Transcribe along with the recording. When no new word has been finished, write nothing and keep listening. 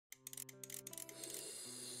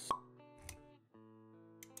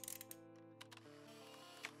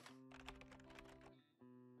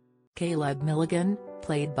Caleb Milligan,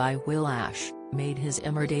 played by Will Ash, made his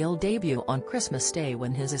Emmerdale debut on Christmas Day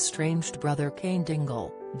when his estranged brother Kane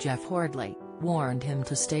Dingle, Jeff Hordley, warned him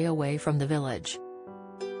to stay away from the village.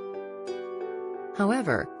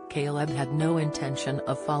 However, Caleb had no intention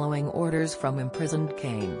of following orders from imprisoned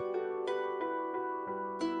Kane.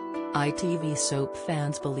 ITV soap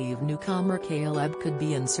fans believe newcomer Caleb could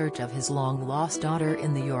be in search of his long-lost daughter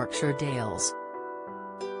in the Yorkshire Dales.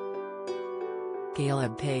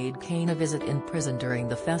 Caleb paid Kane a visit in prison during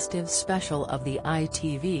the festive special of the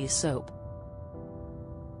ITV soap.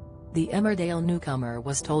 The Emmerdale newcomer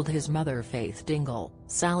was told his mother Faith Dingle,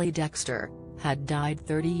 Sally Dexter, had died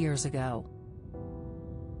 30 years ago.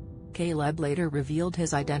 Caleb later revealed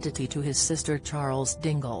his identity to his sister Charles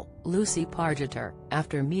Dingle, Lucy Pargeter,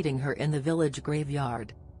 after meeting her in the village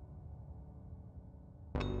graveyard.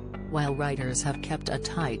 While writers have kept a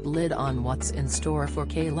tight lid on what's in store for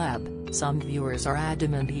Caleb, some viewers are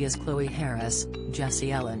adamant he is Chloe Harris, Jesse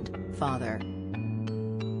Elland, father.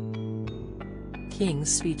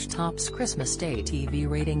 King's speech tops Christmas Day TV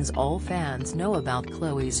ratings. All fans know about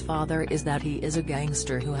Chloe's father is that he is a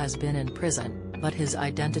gangster who has been in prison, but his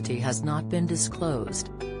identity has not been disclosed.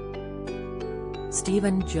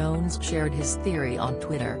 Stephen Jones shared his theory on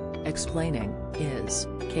Twitter, explaining, "Is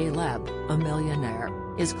Caleb a millionaire?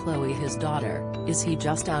 Is Chloe his daughter? Is he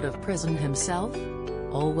just out of prison himself?"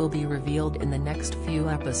 All will be revealed in the next few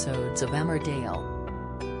episodes of Emmerdale.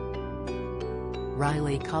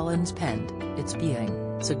 Riley Collins penned, "It's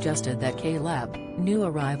being suggested that Caleb, new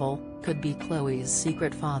arrival, could be Chloe's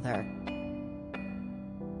secret father."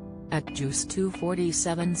 At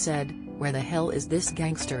Juice247 said, "Where the hell is this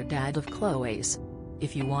gangster dad of Chloe's?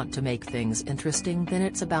 If you want to make things interesting, then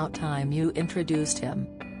it's about time you introduced him."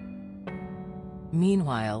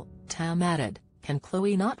 Meanwhile, Tam added, "Can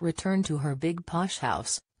Chloe not return to her big posh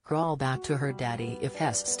house, crawl back to her daddy if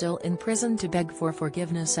he's still in prison to beg for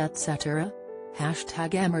forgiveness etc.?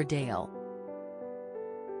 #Emmerdale.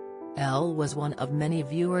 Elle was one of many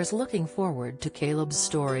viewers looking forward to Caleb's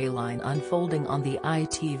storyline unfolding on the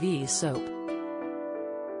ITV soap.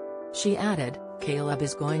 She added, "Caleb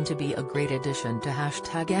is going to be a great addition to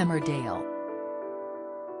 #Emmerdale."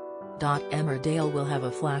 Emmerdale will have a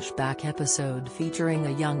flashback episode featuring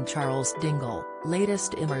a young Charles Dingle.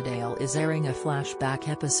 Latest Emmerdale is airing a flashback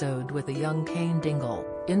episode with a young Kane Dingle.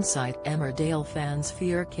 Inside Emmerdale fans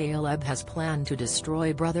fear Caleb has planned to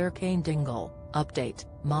destroy brother Kane Dingle. Update,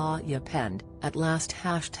 Maya penned, "At last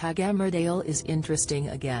 #Emmerdale is interesting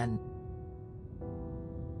again.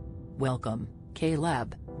 Welcome,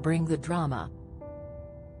 Caleb, bring the drama."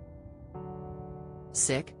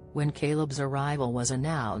 Sick. When Caleb's arrival was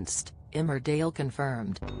announced, Emmerdale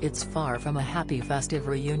confirmed, "It's far from a happy festive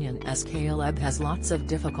reunion as Caleb has lots of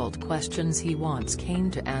difficult questions he wants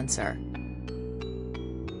Kane to answer."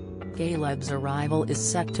 Caleb's arrival is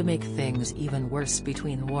set to make things even worse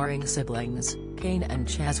between warring siblings, Kane and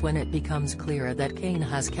Chaz, when it becomes clear that Kane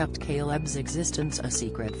has kept Caleb's existence a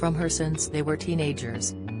secret from her since they were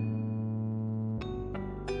teenagers.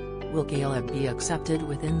 Will Caleb be accepted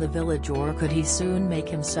within the village, or could he soon make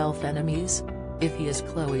himself enemies? If he is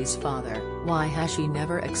Chloe's father, why has she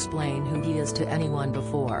never explained who he is to anyone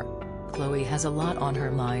before? Chloe has a lot on her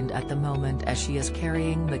mind at the moment as she is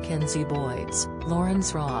carrying Mackenzie Boyd's,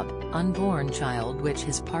 Lawrence Robb, unborn child, which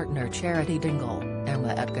his partner Charity Dingle,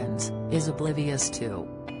 Emma Atkins, is oblivious to.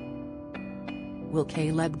 Will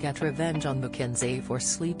Caleb get revenge on Mackenzie for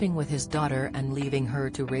sleeping with his daughter and leaving her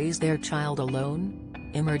to raise their child alone?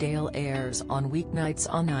 Emmerdale airs on weeknights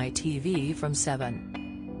on ITV from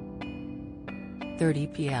 7:30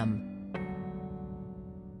 p.m.